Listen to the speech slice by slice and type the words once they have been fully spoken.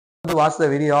to watch the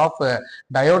video of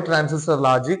Diode-Transistor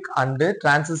Logic and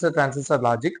Transistor-Transistor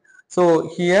Logic. So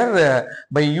here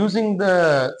by using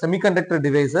the semiconductor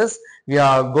devices, we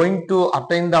are going to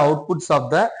obtain the outputs of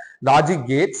the logic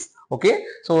gates. Okay,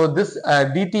 so this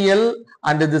DTL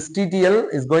and this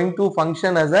TTL is going to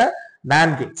function as a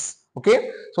NAND gates.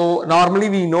 Okay, so normally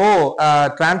we know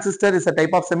transistor is a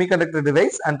type of semiconductor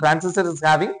device, and transistor is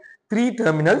having three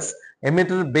terminals: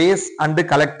 emitter, base and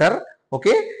collector.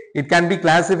 Okay, it can be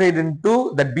classified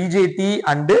into the BJT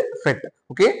and FET.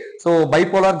 Okay, so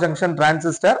bipolar junction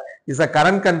transistor is a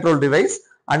current control device,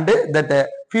 and that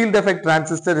field effect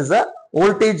transistor is a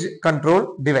voltage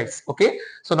control device. Okay,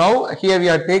 so now here we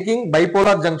are taking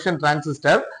bipolar junction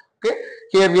transistor. Okay,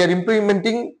 here we are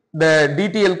implementing the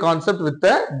DTL concept with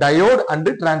the diode and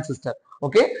the transistor.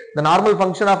 Okay, the normal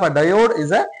function of a diode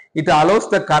is it allows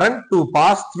the current to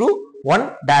pass through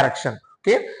one direction.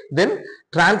 Okay, then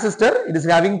transistor, it is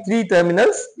having three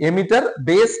terminals: emitter,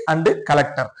 base and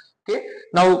collector. Okay,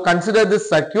 now consider this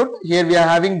circuit. Here we are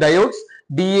having diodes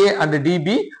DA and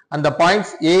DB, and the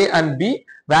points A and B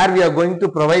where we are going to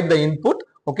provide the input.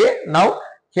 Okay, now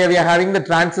here we are having the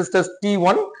transistors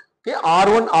T1. Okay,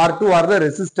 R1, R2 are the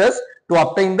resistors to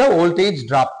obtain the voltage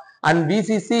drop, and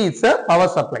VCC is a power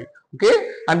supply. Okay,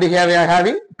 and here we are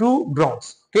having two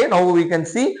grounds. Okay, now we can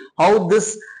see how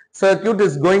this circuit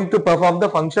is going to perform the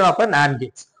function of an AND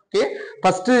gates. Okay,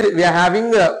 first we are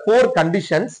having four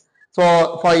conditions.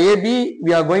 So for AB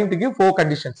we are going to give four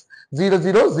conditions: 0,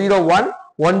 0, 0, 1,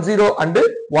 1, 0 and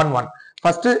 1, 1.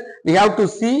 First we have to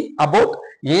see about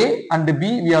A and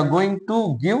B. We are going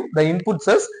to give the inputs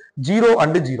as 0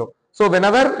 and 0. So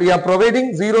whenever we are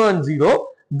providing 0 and 0,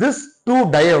 this two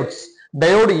diodes,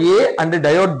 diode A and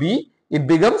diode B, it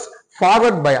becomes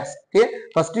forward bias. Okay,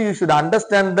 first you should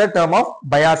understand the term of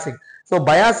biasing. So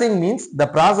biasing means the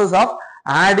process of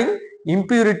adding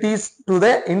impurities to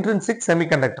the intrinsic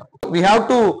semiconductor. We have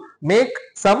to make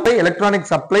some electronic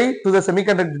supply to the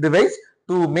semiconductor device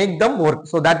to make them work.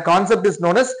 So that concept is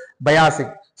known as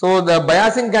biasing. So the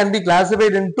biasing can be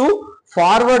classified into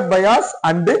forward bias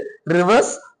and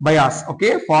reverse bias.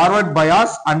 Okay, forward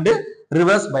bias and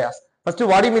reverse bias. First,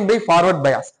 what do you mean by forward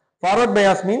bias? Forward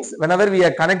bias means whenever we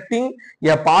are connecting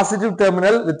a positive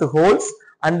terminal with the holes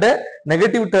and a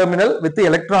negative terminal with the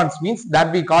electrons, means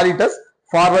that we call it as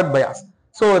forward bias.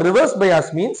 So reverse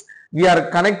bias means we are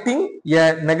connecting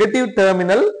a negative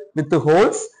terminal with the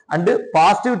holes and a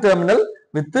positive terminal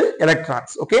with the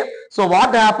electrons. Okay, so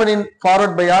what happen in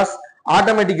forward bias?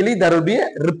 Automatically there will be a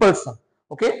repulsion.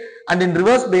 Okay, and in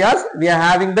reverse bias we are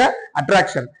having the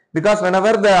attraction, because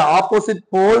whenever the opposite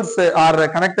poles are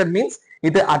connected, means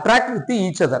it attract with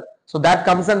each other. So that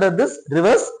comes under this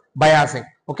reverse biasing.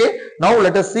 Okay, now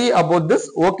let us see about this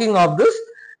working of this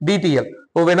DTL.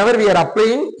 So whenever we are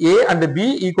applying A and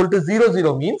B equal to 0,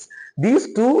 0 means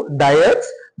these two diodes,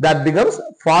 that becomes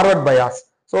forward bias.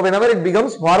 So whenever it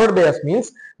becomes forward bias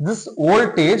means this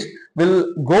voltage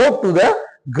will go to the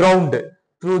ground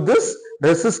through this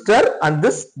resistor and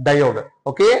this diode.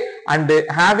 Okay, and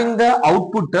having the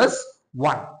output as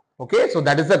 1. Okay, so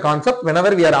that is the concept.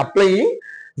 Whenever we are applying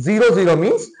 0, 0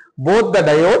 means both the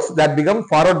diodes that become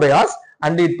forward bias,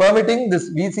 and it permitting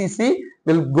this VCC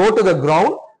will go to the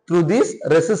ground through these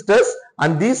resistors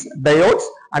and these diodes,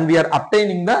 and we are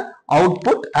obtaining the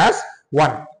output as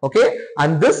 1. Okay,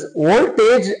 and this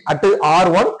voltage at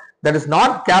R1, that is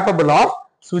not capable of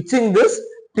switching this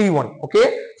T1.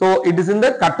 Okay, so it is in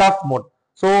the cutoff mode.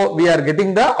 So we are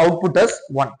getting the output as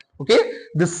 1. Okay,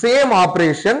 the same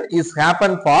operation is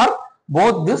happen for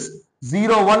both this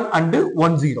 0, 1 and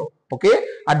 1, 0. Okay,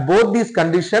 at both these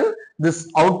condition, this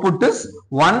output is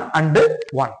 1 and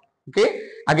 1. Okay,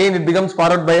 again it becomes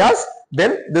forward bias.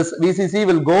 Then this VCC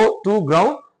will go to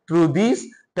ground through these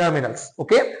terminals.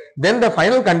 Okay, then the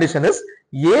final condition is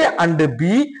A and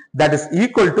B, that is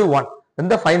equal to 1. Then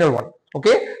the final one.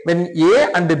 Okay, when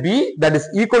A and B that is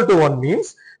equal to 1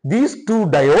 means these two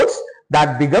diodes,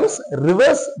 that becomes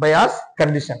reverse bias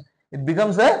condition. It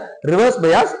becomes a reverse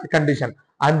bias condition,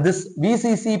 and this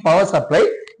VCC power supply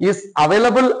is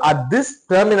available at this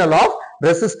terminal of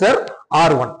resistor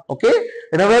R1. Okay,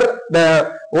 whenever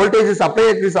the voltage is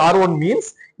applied at this R1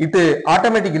 means it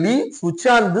automatically switch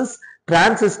on this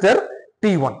transistor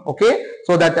T1. Okay,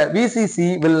 so that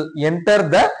VCC will enter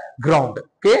the ground.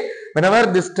 Okay,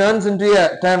 whenever this turns into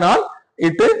a turn on,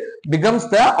 it becomes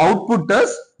the output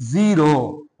as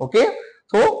 0. Okay,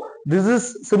 so this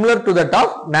is similar to that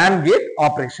of NAND gate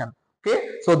operation.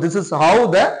 Okay, so this is how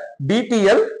the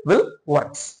DTL will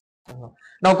works.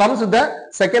 Now comes to the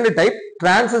second type,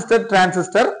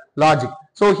 transistor-transistor logic.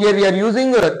 So here we are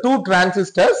using two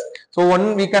transistors. So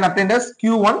one we can obtain as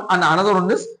Q1 and another one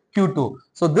is Q2.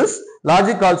 So this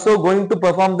logic also going to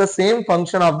perform the same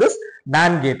function of this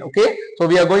NAND gate. Okay, so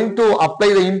we are going to apply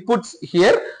the inputs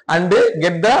here and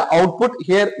get the output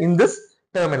here in this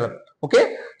terminal.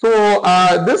 Okay, so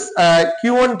this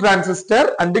Q1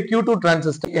 transistor and the Q2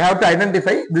 transistor, you have to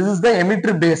identify this is the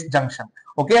emitter base junction.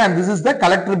 Okay, and this is the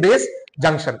collector base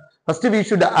junction. First we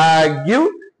should give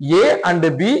A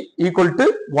and B equal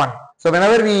to 1. So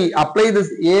whenever we apply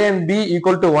this A and B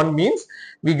equal to 1 means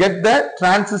we get the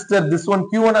transistor, this one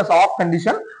Q1 as off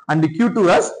condition and the Q2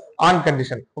 as on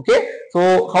condition. Okay,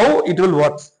 so how it will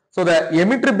work? So the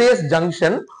emitter base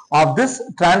junction of this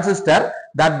transistor,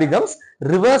 that becomes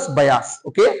reverse bias.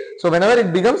 Okay, so whenever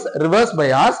it becomes reverse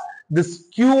bias, this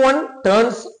Q1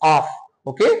 turns off.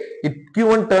 Okay,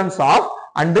 Q1 turns off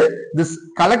and this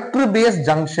collector base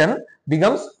junction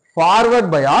becomes forward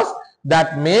bias,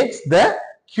 that makes the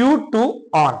Q2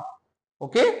 on.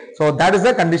 Okay, so that is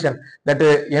the condition, that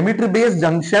emitter base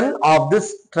junction of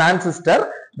this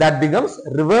transistor, that becomes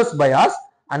reverse bias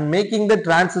and making the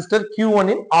transistor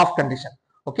Q1 in off condition.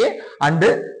 Okay, and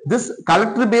this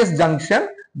collector base junction,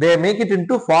 they make it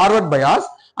into forward bias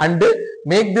and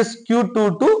make this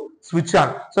Q2 to switch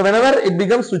on. So whenever it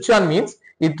becomes switch on means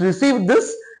it receives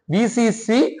this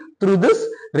VCC through this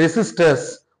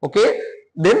resistors. Okay,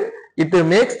 then it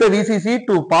makes the VCC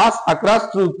to pass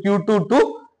across through Q2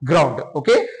 to ground.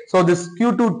 Okay, so this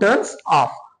Q2 turns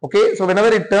off. Okay, so whenever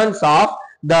it turns off,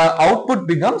 the output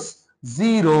becomes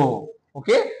 0.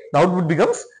 Okay, the output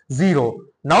becomes 0.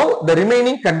 Now the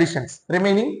remaining conditions,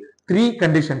 remaining 3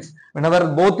 conditions,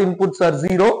 whenever both inputs are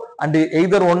 0 and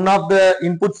either one of the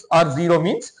inputs are 0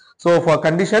 means, so for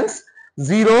conditions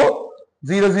 0,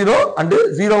 0, 0 and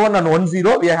 0, 1 and 1,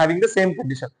 0, we are having the same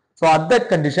condition. So at that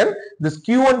condition, this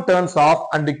Q1 turns off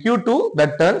and the Q2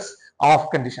 that turns off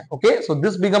condition. Okay, so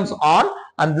this becomes on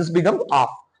and this becomes off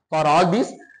for all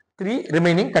these 3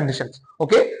 remaining conditions.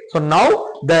 Okay, so now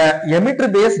the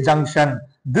emitter base junction,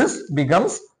 this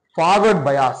becomes forward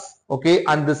bias. Okay,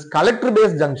 and this collector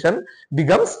base junction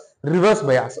becomes reverse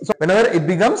bias. So whenever it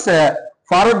becomes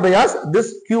forward bias,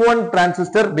 this Q1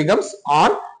 transistor becomes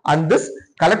on and this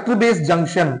collector base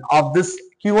junction of this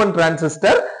Q1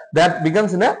 transistor, that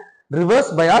becomes in a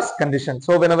reverse bias condition.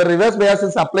 So whenever reverse bias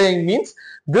is applying means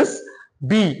this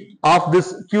B of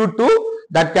this Q2,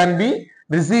 that can be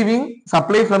receiving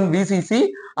supply from VCC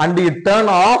and it turn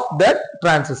off that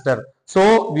transistor.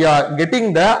 So we are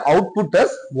getting the output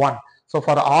as 1. So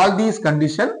for all these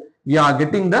conditions, we are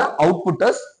getting the output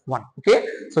as 1. Okay,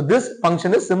 so this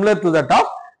function is similar to that of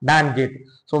NAND gate.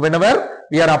 So whenever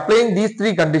we are applying these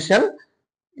 3 conditions,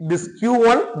 this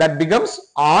Q1 that becomes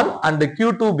on and the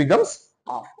Q2 becomes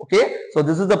off. Okay, so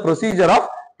this is the procedure of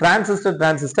transistor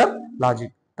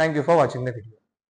logic. Thank you for watching the video.